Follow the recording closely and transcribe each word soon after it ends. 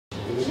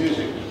the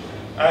music.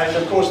 And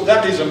of course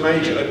that is a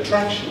major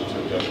attraction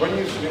to it. When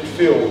you can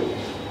feel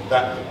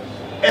that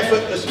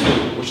effortless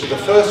movement, which are the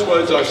first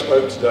words I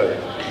spoke today,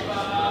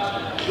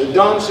 the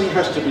dancing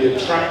has to be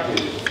attractive.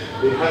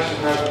 It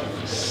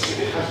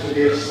has to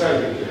be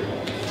exciting.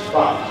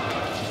 But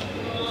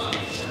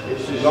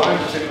it's designed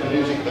to fit the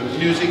music. The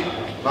music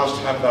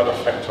must have that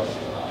effect on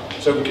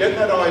it. So get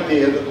that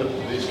idea that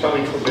it's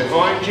coming from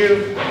behind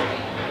you,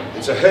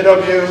 it's ahead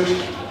of you,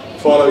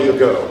 follow your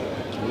girl.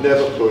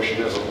 Never push,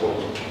 never pull.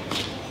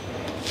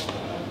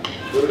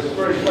 There is a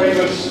very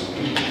famous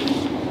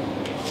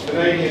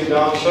Canadian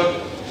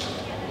dancer.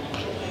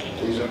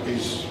 He's a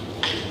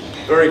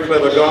very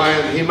clever guy,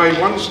 and he made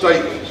one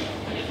statement.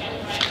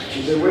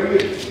 He said,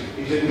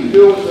 he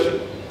feels that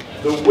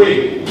the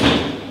wind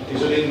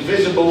is an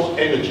invisible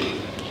energy.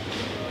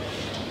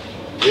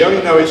 We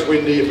only know it's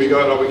windy if we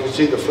go along. We can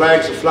see the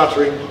flags are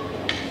fluttering,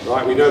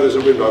 right? We know there's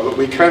a wind blowing, but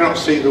we cannot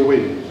see the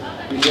wind.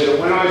 He said,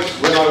 when I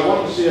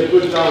want to see a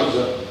good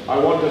dancer, I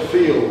want to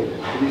feel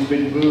that he's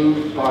been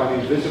moved by an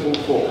invisible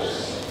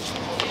force.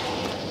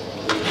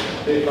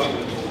 Wait.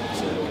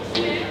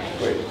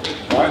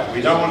 Right?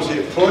 We don't want to see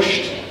it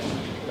pushed,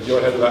 and you're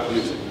ahead of that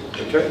music.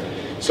 Okay?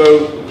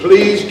 So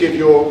please give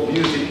your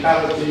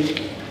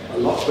musicality a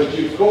lot, but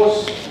of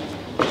course,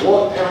 you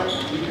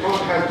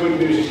can't have good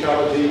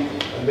musicality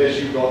unless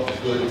you've got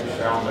good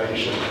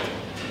foundation.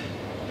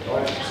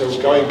 Right?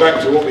 So going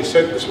back to what we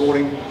said this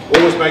morning,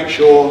 always make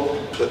sure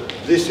that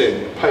this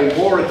end, pay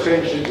more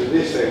attention to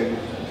this end,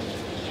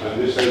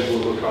 and this end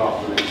will look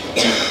after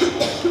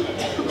itself.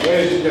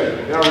 Ladies and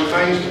gentlemen, now it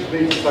remains to me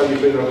to say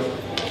you've been a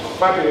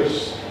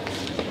fabulous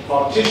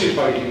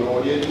participating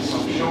audience.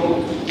 I'm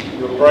sure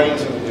your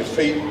brains and your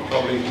feet are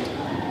probably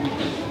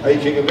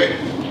aching a bit,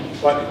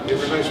 but it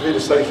remains for me to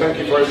say thank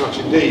you very much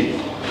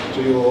indeed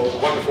to your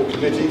wonderful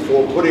committee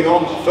for putting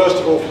on, first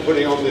of all, for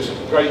putting on this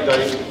great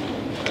day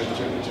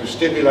and to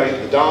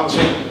stimulate the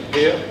dancing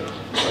here.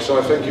 So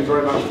I thank you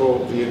very much for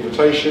the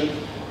invitation,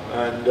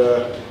 and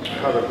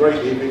have a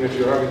great evening. If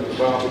you're having the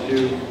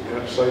barbecue,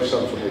 save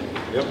some for me.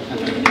 Yep.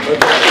 Okay.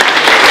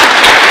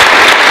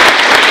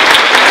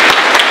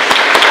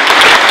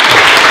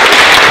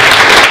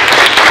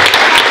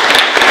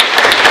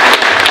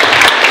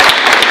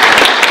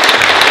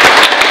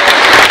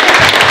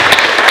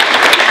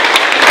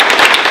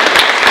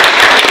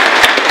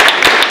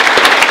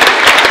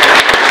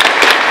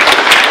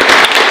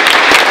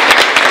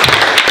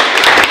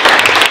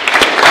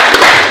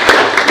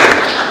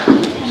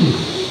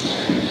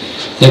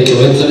 Thank you,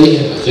 Anthony.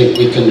 I think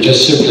we can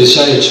just simply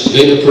say it's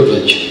been a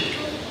privilege.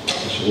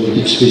 That's all that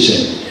needs to be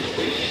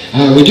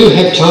said. We do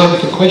have time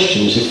for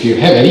questions if you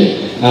have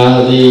any.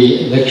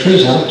 The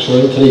lecturers, Alex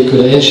or Anthony,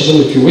 could answer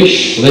them if you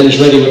wish. Len's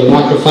ready with a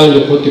microphone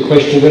to put the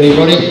question to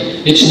anybody.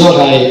 It's not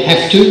a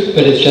have to,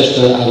 but it's just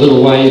a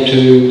little way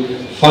to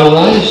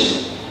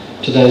finalise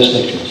today's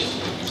lectures.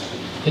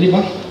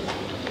 Anybody?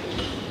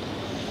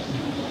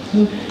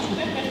 No?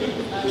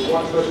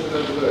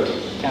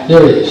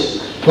 There it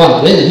is.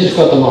 Right, then who's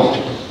got the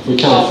mic? We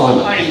can't find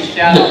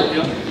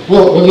it.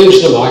 Well, we'll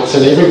use the mic so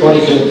that everybody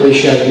can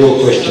appreciate your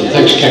question.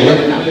 Thanks,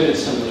 Cameron.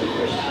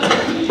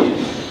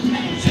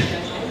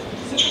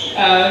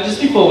 Just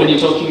before, when you're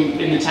talking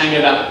in the tango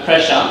about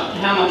pressure,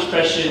 how much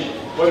pressure...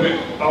 Wait a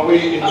minute, are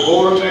we in the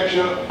ballroom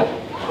lecture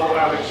or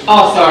Alex?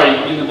 Oh,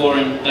 sorry, in the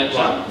ballroom lecture.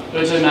 Right.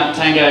 We're talking about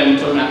tango and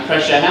talking about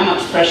pressure. How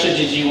much pressure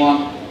did you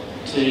want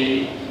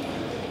to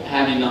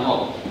have in the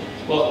hole?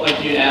 What, like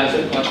you out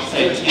of, like,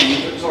 say,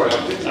 10? Sorry, I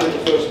didn't know the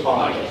first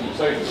part. Okay.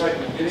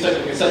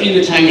 So in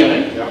the tango,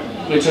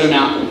 yeah, we're talking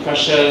about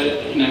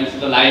pressure, you know, for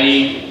the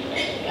lady.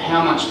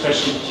 How much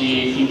pressure do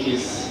you think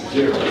is?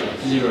 Zero.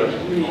 Zero. I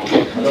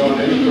don't want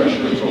any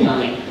pressure at all.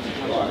 Nothing.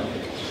 Right.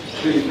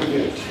 Please come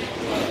here.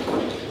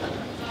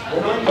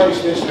 When I place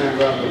this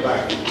hand around the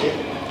back,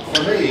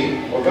 for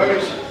me, although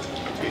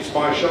it's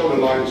my shoulder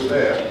line to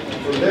there,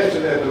 from there to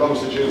there belongs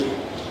to Julie.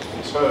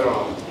 It's her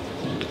arm.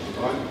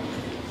 Right?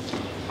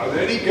 And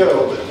any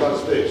girl that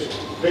does this,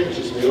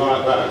 pinches me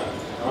like that,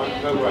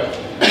 right? No way.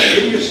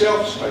 Give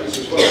yourself space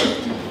as well.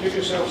 Give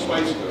yourself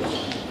space first.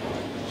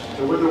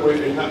 So whether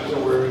we're in that, or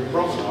we're in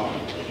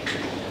promenade,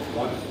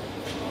 right?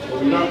 So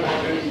we don't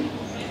have any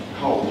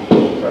hold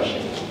or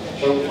pressure.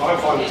 So I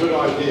find a good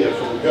idea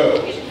for the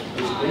girls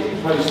is when you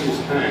place this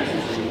hand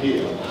from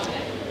here,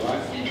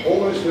 right?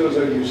 Almost feel as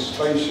though you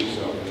space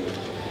yourself here.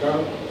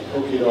 Don't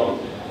hook it on.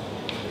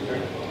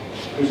 Okay?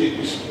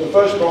 Because the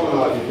first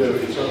promenade you do,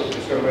 it's going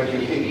to make you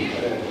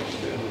hit there.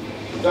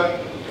 Is that,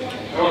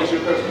 how is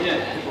your question? Yeah.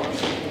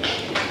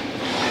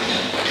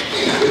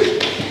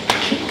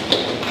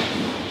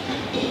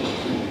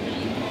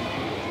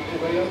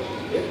 Anybody else?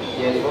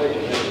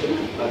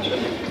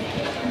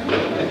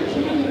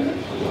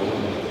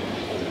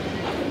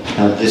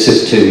 This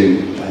is to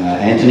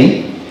Anthony.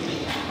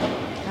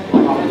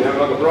 Yeah,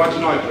 like a bride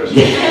tonight person.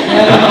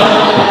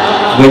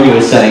 When you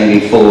were saying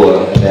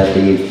before about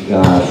the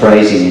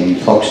phrasing in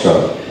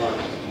foxtrot,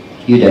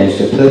 you danced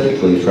a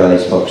perfectly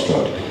phrased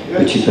foxtrot,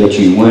 but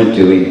you weren't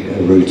doing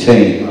a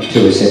routine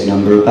to a set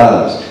number of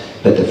bars,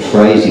 but the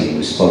phrasing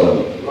was spot on.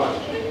 Right.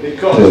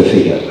 per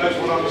figure. That's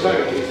what I'm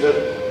saying, is that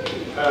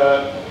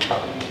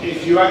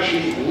if you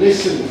actually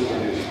listen to the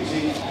music, you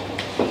see,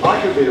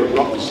 I could be a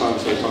rock so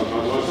sometimes.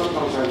 I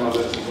sometimes say my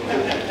lessons,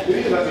 you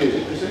hear that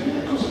music, you say, yeah,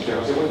 of course I can. I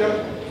say, well, don't,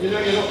 you're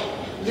not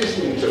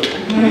listening to it.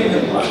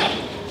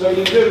 So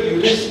you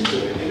listen to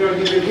it,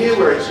 you can hear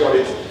where it's got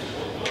its,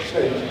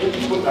 hey, when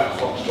you put that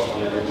foxtrot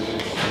on everything,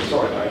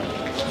 sorry mate,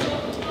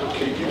 I'll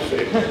keep you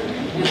fit.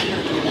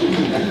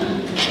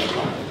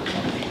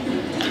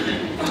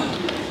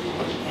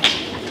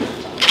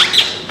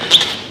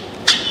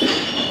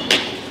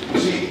 You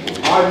see,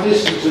 I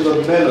listen to the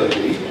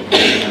melody.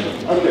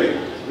 Okay,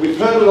 we've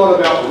heard a lot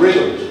about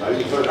rhythm today.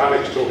 You've heard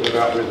Alex talking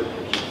about rhythm.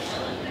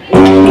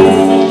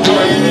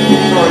 Sorry.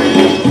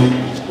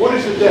 What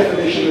is the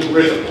definition of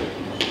rhythm?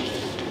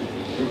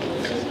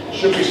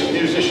 Should be some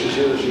musicians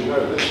here that should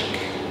know this.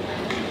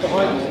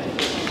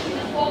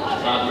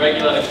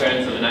 Regular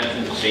occurrence of an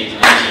accent beat in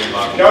the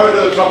environment. Go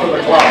to the top of the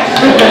class.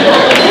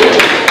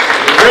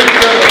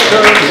 Regular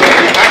occurrence of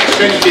the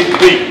accented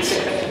beat.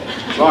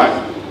 Right.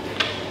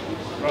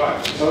 Right.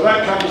 So that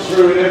comes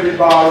through in every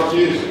bar of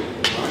music.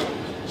 Right?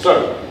 So,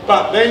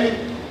 but then,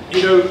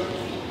 you know,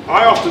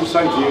 I often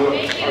say to you,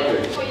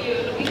 okay,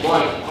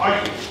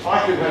 I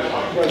can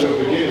go to a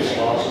beginner's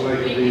class and they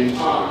can be in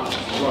time.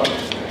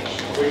 Right.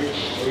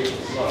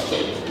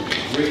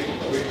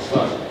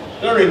 Slow.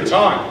 They're in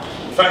time.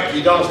 In fact, if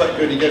he dance that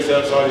good, he gets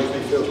outside, he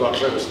feels like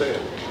Trevor Steer.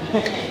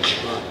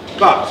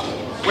 But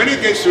when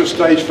it gets to a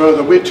stage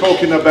further, we're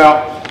talking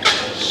about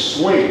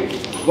swing,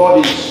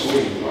 body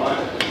swing,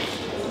 right?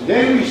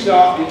 Then we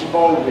start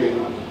involving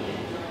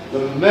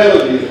the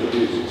melody of the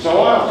music.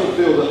 So I often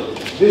feel that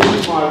this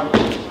is my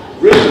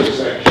rhythm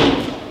section,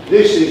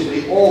 this is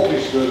the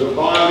orchestra, the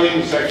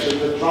violin section,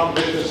 the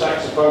trumpet, the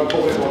saxophone,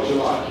 call it what you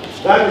like.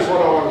 That is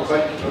what I want to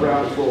take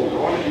around the floor.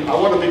 I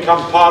want to become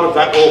part of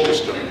that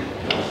orchestra.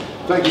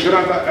 Thank you. Could I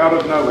have that out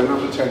of nowhere,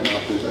 number 10 now,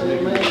 please? This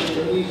is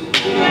right.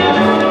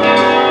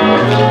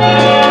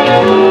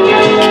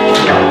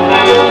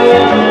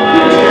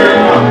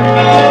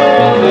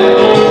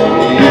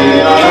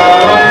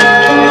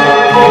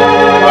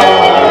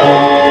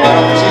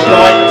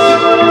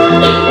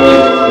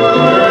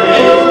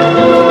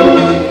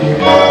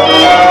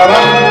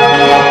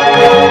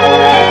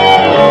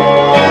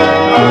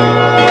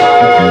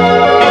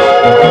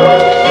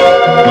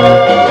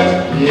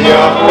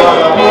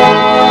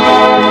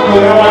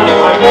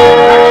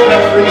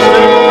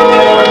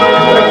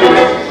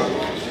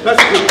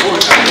 That's a good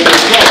point.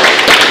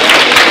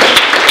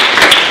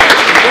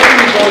 When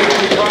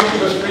you come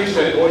to a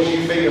three-step, or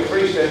you think a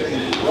three-step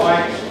is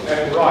right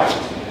and right.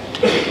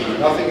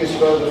 Nothing is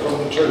further from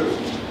the truth.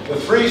 The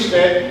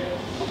three-step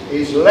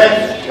is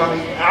left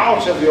coming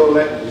out of your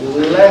left,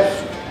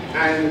 left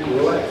and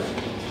left.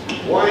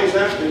 Why is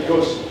that?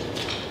 Because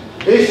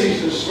this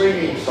is the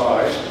swinging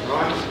side,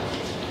 right?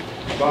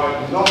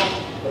 But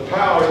the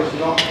power is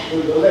not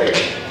through the leg.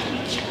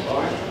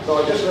 Right? So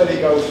I just let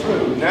it go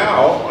through.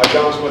 Now I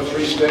dance my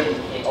three-step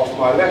off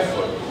my left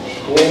foot.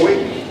 Forward,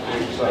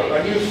 so,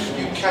 and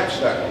you catch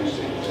that, you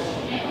see.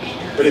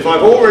 But if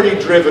I've already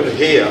driven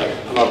here,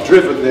 and I've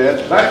driven there,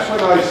 that's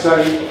when I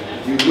say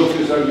you look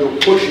as though you're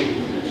pushing the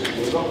music.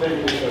 You're not letting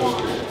it go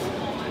through.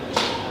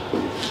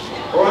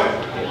 Alright?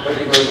 Thank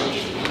you very much.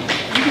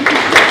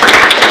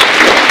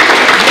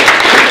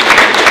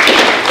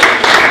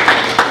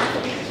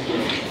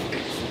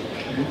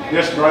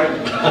 Yes, Greg?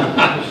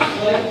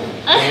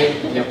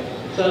 Yep.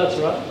 So that's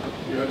right.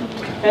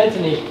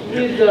 Anthony,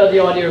 here's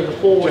the idea of the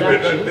forward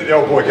action. The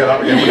old boy get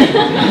up again.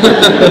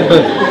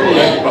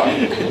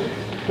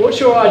 What's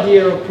your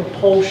idea of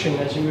propulsion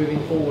as you're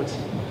moving forwards?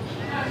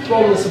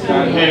 From the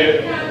support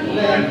here.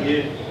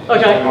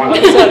 Okay,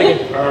 let's start again.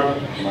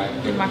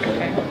 The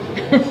microphone.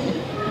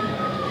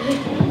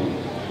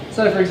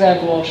 So for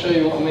example, I'll show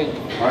you what I mean.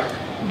 Right.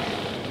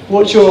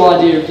 What's your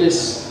idea of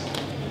this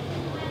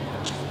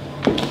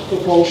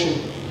propulsion?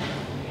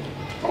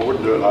 I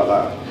wouldn't do it like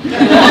that.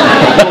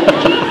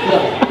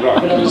 No,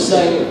 but I'm just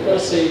saying,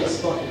 let's see,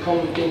 it's like a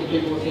common thing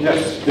people think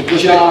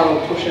yes, jar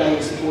or push out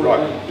and support.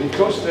 Right,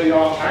 because they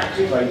are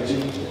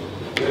activating,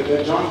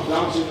 they're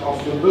dancing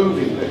off the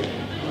moving leg.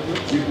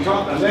 You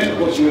can't, and then of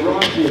course you're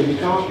right here, you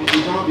can't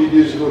be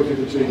musical if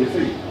you're between your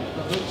feet.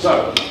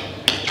 So,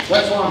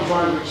 that's what I'm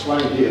trying to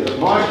explain here, that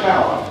my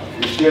power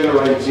is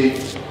generated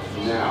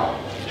now.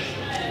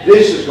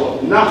 This has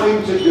got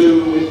nothing to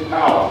do with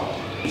power.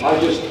 I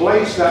just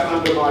place that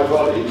under my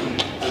body,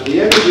 and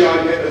the energy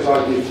I get as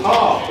I give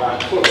half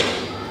that foot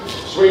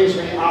swings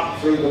me up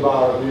through the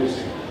bar of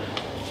music.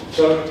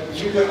 So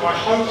I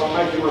hope I'm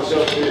making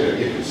myself clear.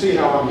 You can see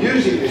how I'm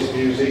using this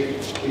music.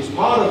 It's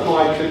part of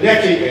my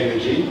kinetic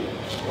energy,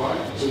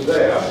 right, to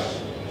there.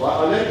 Right,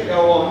 I let it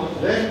go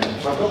on, then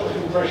I've got the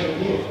compression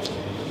here.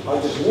 I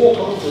just walk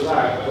onto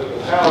that, but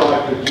the power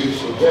I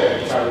produce from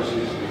there carries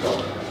it to the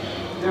top.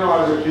 Now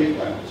I repeat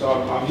that. So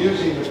I'm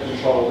using the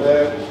control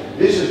there.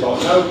 This has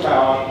got no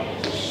power.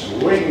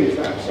 Swing is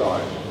that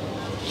side.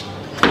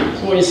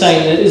 So what you're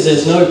saying is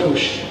there's no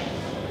push.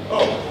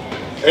 Oh,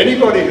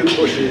 Anybody who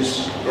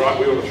pushes, right,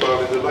 we ought to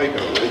throw them in the lake,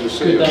 in the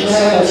sea. Good,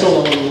 that's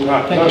all I wanted.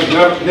 Right,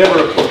 no,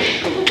 never a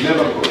push.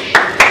 Never a push.